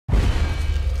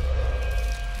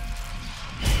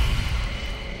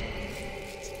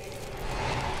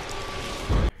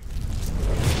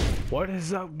What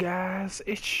is up, guys?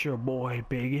 It's your boy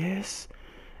Biggest,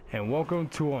 and welcome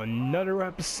to another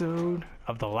episode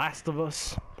of The Last of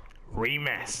Us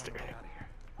Remastered.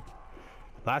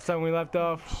 Last time we left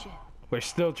off, we're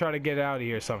still trying to get out of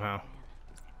here somehow.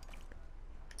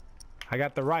 I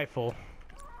got the rifle.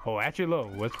 Oh, actually,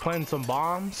 look, let's plant some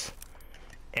bombs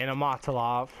and a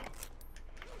Molotov,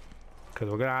 because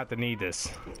we're gonna have to need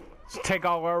this. Let's take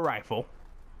out our rifle.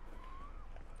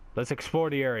 Let's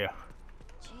explore the area.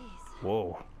 Jeez.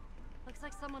 Whoa. Looks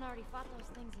like someone already fought those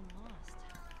things and lost.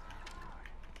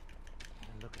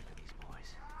 I'm looking for these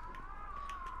boys.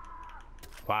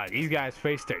 Wow, these guys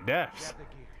faced their deaths. Grab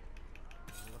the gear.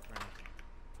 Look for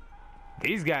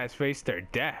anything. These guys faced their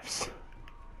deaths.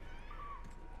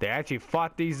 They actually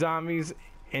fought these zombies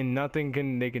and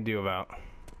nothing they can do about.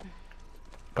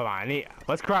 Come on,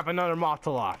 let's craft another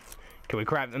Molotov. Can we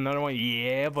craft another one?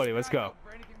 Yeah, buddy, let's go.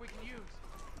 For anything we can use.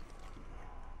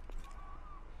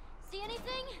 See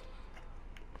anything?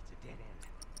 It's a dead end.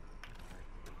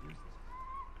 Use it.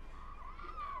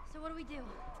 So what do we do?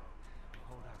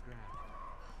 Hold our ground.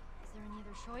 Is there any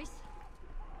other choice?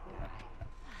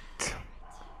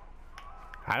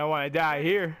 I don't want to die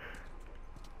here.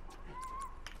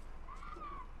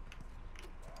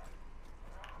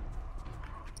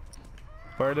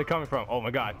 Where are they coming from? Oh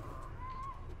my god.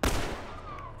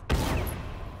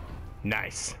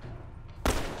 Nice.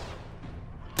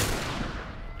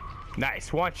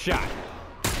 Nice. One shot.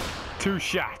 Two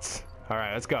shots.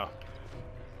 Alright, let's go.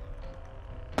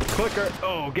 Clicker.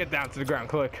 Oh, get down to the ground.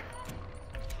 Click.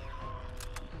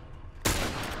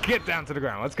 Get down to the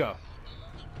ground. Let's go.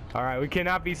 Alright, we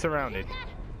cannot be surrounded.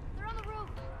 They're on the roof.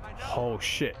 Oh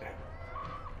shit.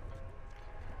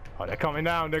 Oh, they're coming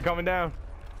down. They're coming down.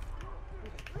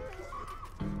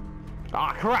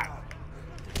 Ah, crap.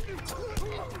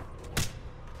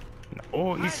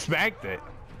 Oh, he smacked it.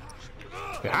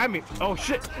 Behind me. Oh,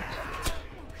 shit.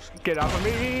 Get off of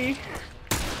me.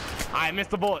 I missed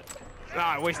the bullet.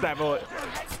 Ah, I wasted that bullet.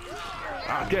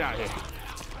 Ah, get out of here.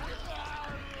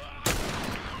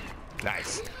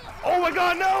 Nice. Oh my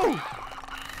god, no!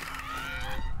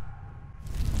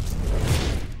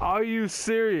 Are you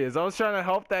serious? I was trying to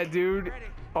help that dude.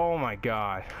 Oh my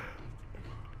god.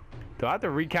 Do I have to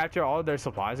recapture all of their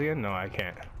supplies again? No, I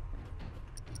can't.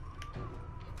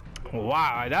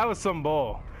 Wow, that was some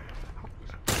bull.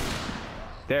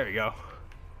 There we go.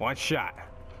 One shot.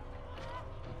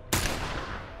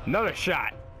 Another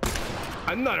shot.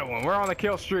 Another one. We're on a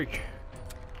kill streak.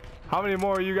 How many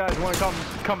more of you guys want to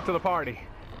come to the party?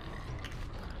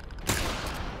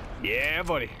 Yeah,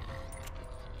 buddy.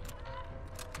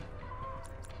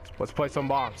 Let's play some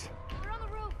bombs. They're on the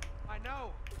roof. I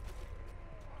know.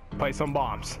 Play some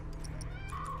bombs.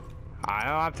 I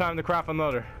don't have time to craft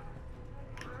another.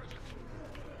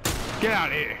 Get out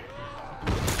of here.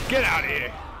 Get out of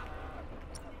here.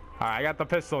 Alright, I got the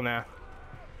pistol now.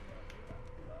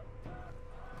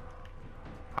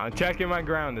 I'm checking my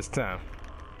ground this time.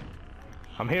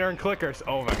 I'm hearing clickers.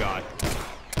 Oh my god.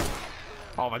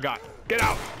 Oh my god. Get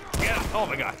out. Get out. Oh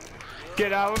my god.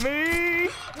 Get out of me.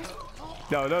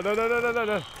 No, no, no, no, no, no, no,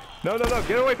 no. No, no, no.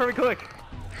 Get away from me, Click.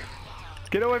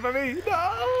 Get away from me.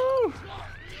 No.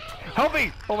 Help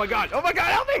me. Oh my god. Oh my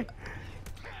god, help me.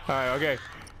 Alright, okay.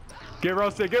 Get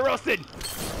roasted. Get roasted.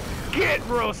 Get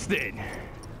roasted.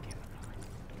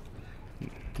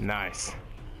 Nice.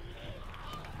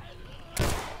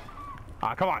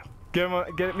 Ah, come on. Get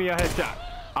me a headshot.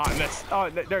 Ah, I missed. Oh,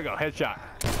 there we go. Headshot.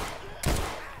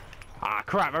 Ah,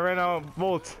 crap. I ran out of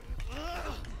bullets.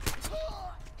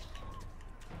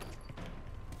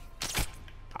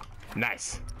 Ah,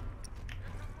 nice.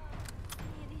 How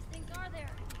many of these things are there?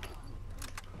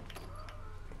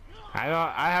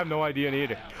 I have no idea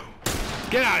either.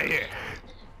 Get out of here.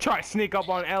 Try to sneak up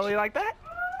on Ellie like that?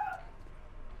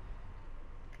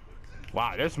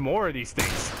 Wow, there's more of these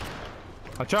things.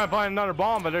 I'll try to find another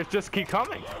bomb, but they just keep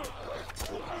coming.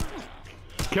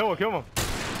 Kill him, kill him.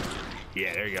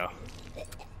 Yeah, there you go.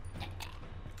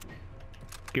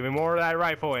 Give me more of that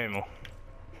rifle ammo.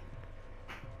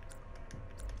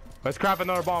 Let's craft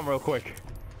another bomb real quick.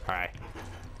 Alright.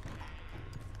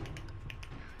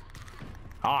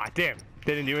 Ah, damn.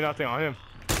 Didn't do nothing on him.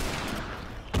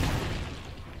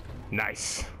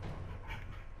 Nice.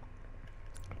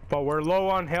 But we're low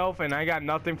on health, and I got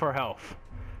nothing for health.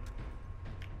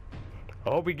 I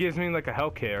hope he gives me like a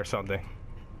health kit or something.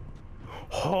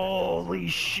 Holy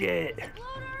shit.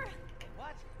 Exploder!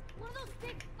 What? One of those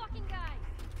big fucking guys.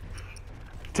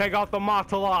 Take out the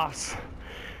Motolovs.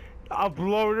 A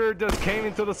bloater just came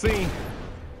into the scene.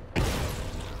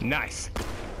 Nice.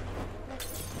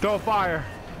 Throw fire.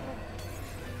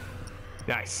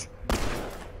 Nice.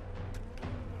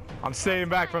 I'm staying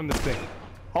back from this thing.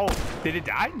 Oh, did it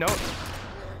die? No.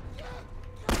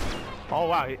 Oh,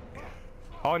 wow.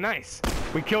 Oh, nice.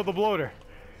 We killed the bloater.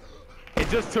 It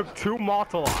just took 2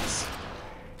 Maltalos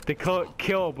to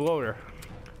kill a bloater.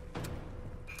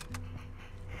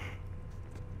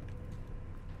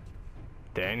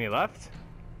 There any left?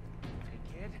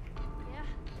 Hey, kid. Yeah.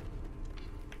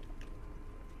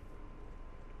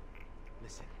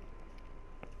 Listen.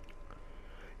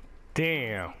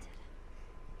 Damn. No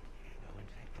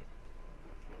infected.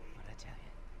 What'd I tell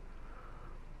you?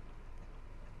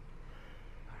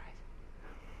 All right.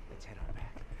 Let's head on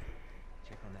back.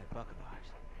 Check on that buck of ours.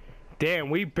 Damn,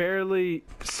 we barely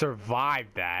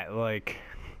survived that. Like,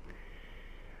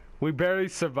 we barely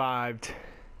survived.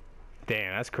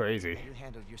 Damn, that's crazy. You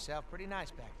handled yourself pretty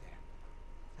nice back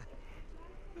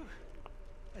there.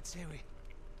 I'd say we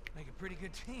make a pretty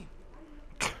good team.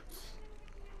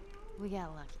 We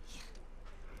got lucky.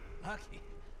 Lucky?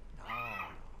 No.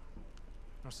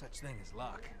 No such thing as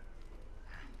luck.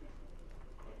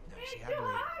 No, see, I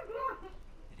believe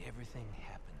that everything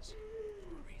happens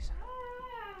for a reason.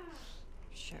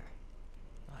 Sure.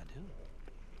 I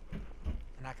do.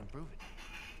 And I can prove it.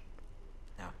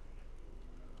 Now,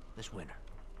 this winter,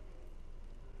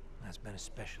 that's been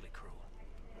especially cruel.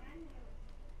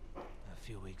 A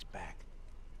few weeks back,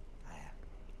 I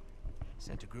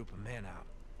sent a group of men out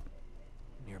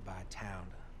nearby town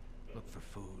to look for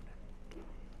food.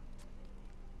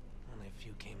 Only a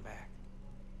few came back.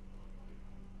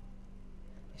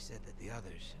 They said that the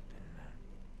others had been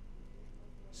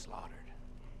slaughtered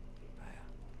by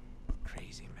a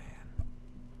crazy man.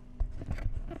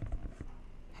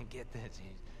 And get this,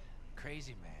 he's a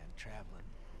crazy man traveling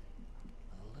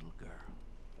with a little girl.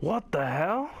 What the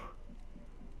hell?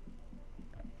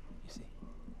 You see,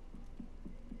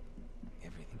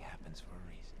 everything happens for a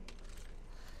reason.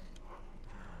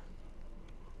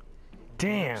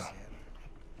 Damn. Said,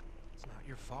 it's not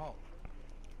your fault.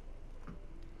 I'm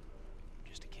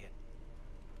just a kid.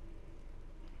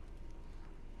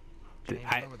 James,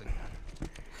 lower the gun.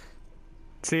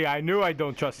 See, I knew I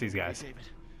don't trust these guys. David,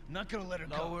 I'm not gonna let her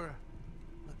go. Lower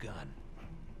the gun.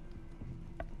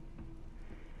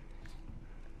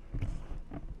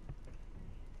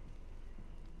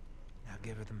 Now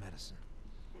give her the medicine.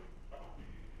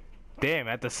 Damn,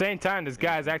 at the same time, this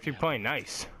guy's actually playing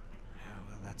nice. Yeah,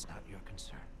 well, that's not your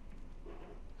concern.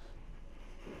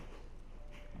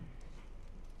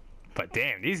 But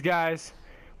damn, these guys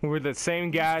were the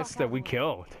same guys that we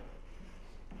killed.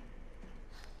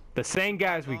 The same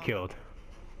guys we killed.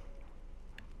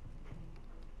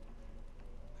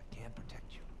 I can't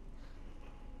protect you.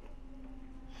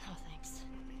 Oh, thanks.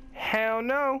 Hell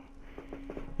no.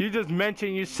 You just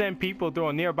mentioned you sent people to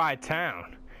a nearby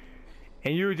town.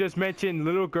 And you just mentioned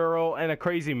little girl and a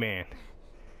crazy man.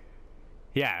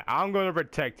 Yeah, I'm gonna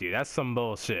protect you. That's some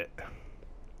bullshit.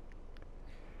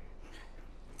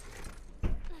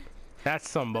 That's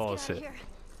some Let's get out bullshit. of here.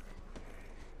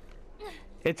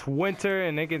 It's winter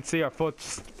and they can see our foot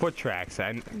tracks.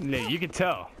 And you can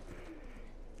tell.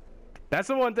 That's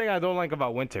the one thing I don't like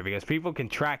about winter, because people can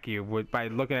track you by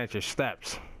looking at your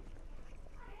steps.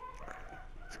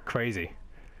 It's crazy.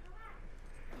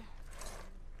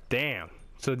 Damn.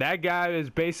 So that guy is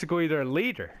basically their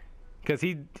leader, because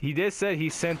he did say he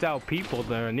sent out people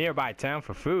to a nearby town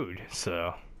for food.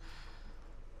 So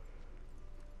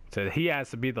he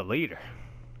has to be the leader.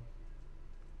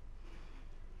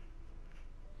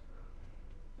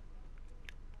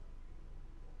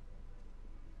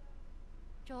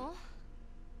 Joel?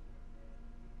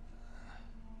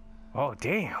 Oh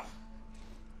damn.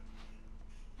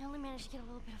 I only managed to get a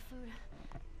little bit of food.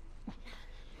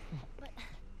 But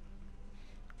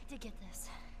I did get this.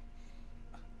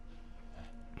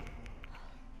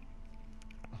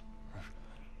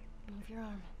 Move your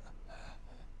arm.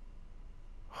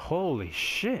 Holy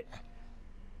shit.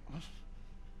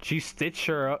 She stitch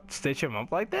him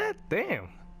up like that? Damn.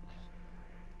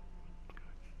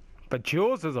 But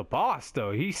Jules is a boss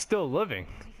though. He's still living.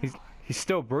 He's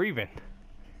still breathing.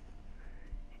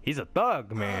 He's a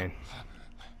thug, man.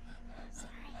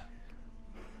 Sorry.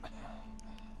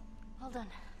 Hold on.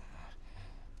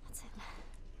 That's it.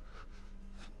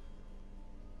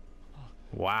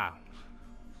 Wow.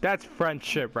 That's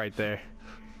friendship right there.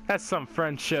 That's some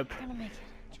friendship. We're gonna make it.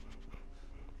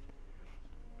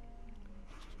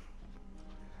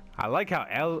 I like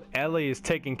how Ellie is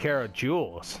taking care of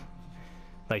Jules.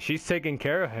 Like, she's taking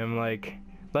care of him like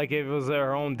if it was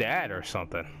her own dad or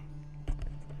something.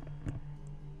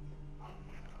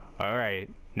 Alright,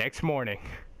 next morning.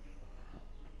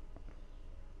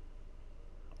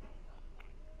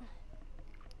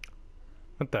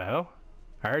 What the hell?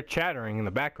 I heard chattering in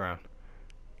the background.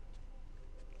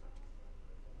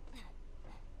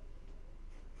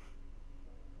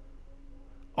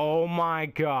 Oh my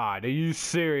god, are you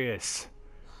serious?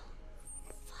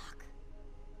 Fuck.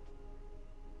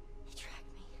 He tracked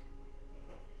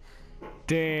me.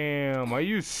 Damn, are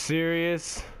you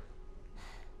serious?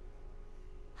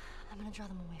 I'm gonna draw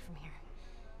them away from here.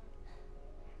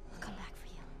 I'll come back for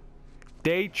you.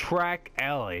 They track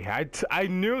Ellie. I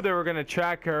knew they were gonna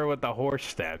track her with the horse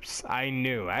steps. I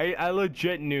knew. I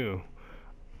legit knew.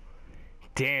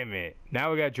 Damn it.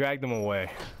 Now we gotta drag them away.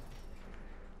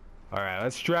 Alright,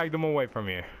 let's drag them away from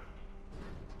here.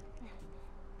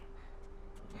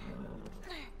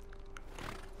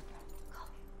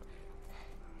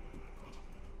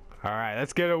 Alright,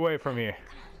 let's get away from here.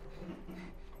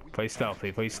 Play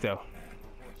stealthy, play stealth.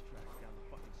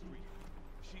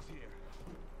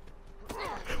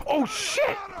 Oh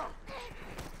shit!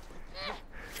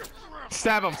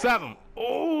 Stab him, stab him!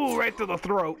 Oh, right to the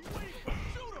throat.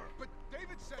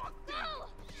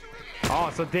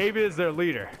 Oh, so David is their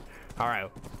leader.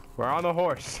 Alright, we're on the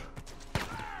horse.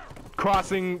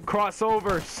 Crossing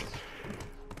crossovers.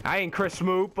 I ain't Chris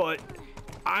Smoot, but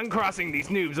I'm crossing these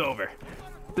noobs over.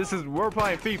 We're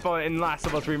playing FIFA in Last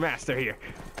of Us Remastered here.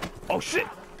 Oh shit!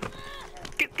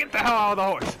 Get the hell out of the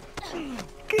horse!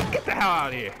 Get the hell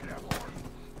out of here!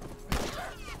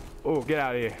 Oh, get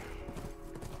out of here.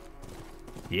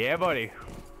 Yeah, buddy.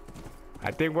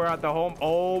 I think we're at the home.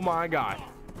 Oh my god.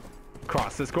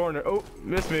 Cross this corner. Oh,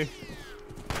 missed me.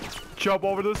 Jump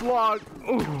over this log.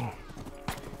 Ooh.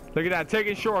 Look at that,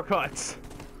 taking shortcuts.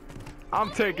 I'm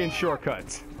taking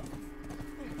shortcuts.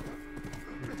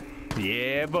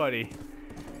 Yeah, buddy.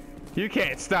 You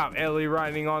can't stop Ellie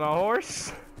riding on a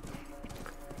horse.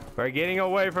 We're getting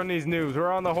away from these noobs.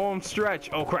 We're on the home stretch.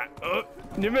 Oh crap.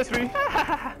 You missed me.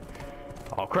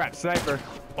 Oh crap, sniper.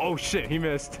 Oh shit, he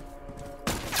missed.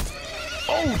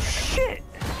 Oh shit.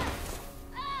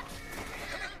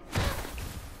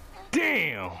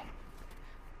 Damn.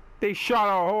 They shot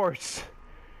our horse.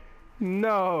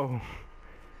 No.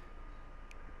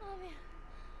 Oh man.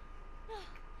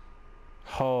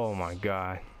 Oh my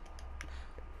god.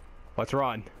 Let's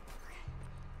run.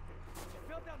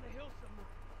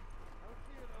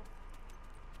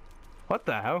 What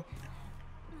the hell?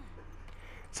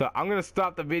 So I'm gonna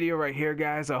stop the video right here,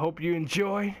 guys. I hope you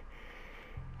enjoyed,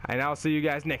 and I'll see you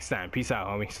guys next time. Peace out,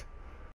 homies.